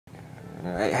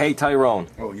Hey, Tyrone.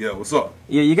 Oh, yeah, what's up?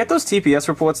 Yeah, you get those TPS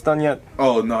reports done yet?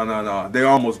 Oh, no. They're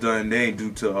almost done. They ain't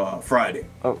due to Friday.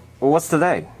 Oh, well, what's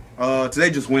today?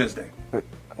 Today just Wednesday.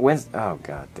 Wednesday? Oh,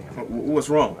 god damn it. What's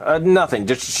wrong? Nothing.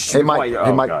 Just Hey, Mike. Oh,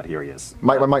 Hey, Mike. god, here he is.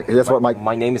 Mike. Guess what, Mike?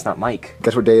 My name is not Mike.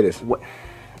 Guess what day it is? What?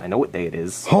 I know what day it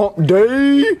is. Hump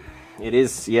Day! It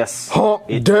is, yes. Hump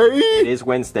Day! It is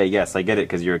Wednesday, yes, I get it,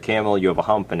 because you're a camel, you have a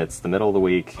hump, and it's the middle of the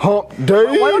week. Hump Day!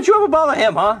 Why don't you ever bother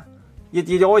him, huh?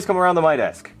 You always come around to my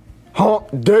desk. Hump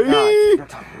Day!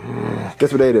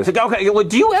 Guess what day it is? Okay, well,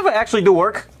 do you ever actually do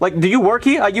work? Like, do you work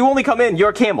here? You only come in, you're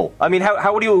a camel. I mean,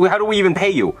 how do we even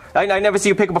pay you? I never see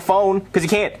you pick up a phone, because you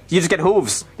can't. You just get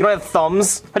hooves. You don't have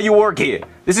thumbs. How do you work here?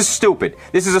 This is stupid.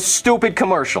 This is a stupid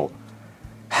commercial.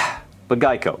 But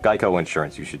GEICO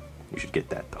insurance, you should get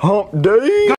that, though. Hump Day!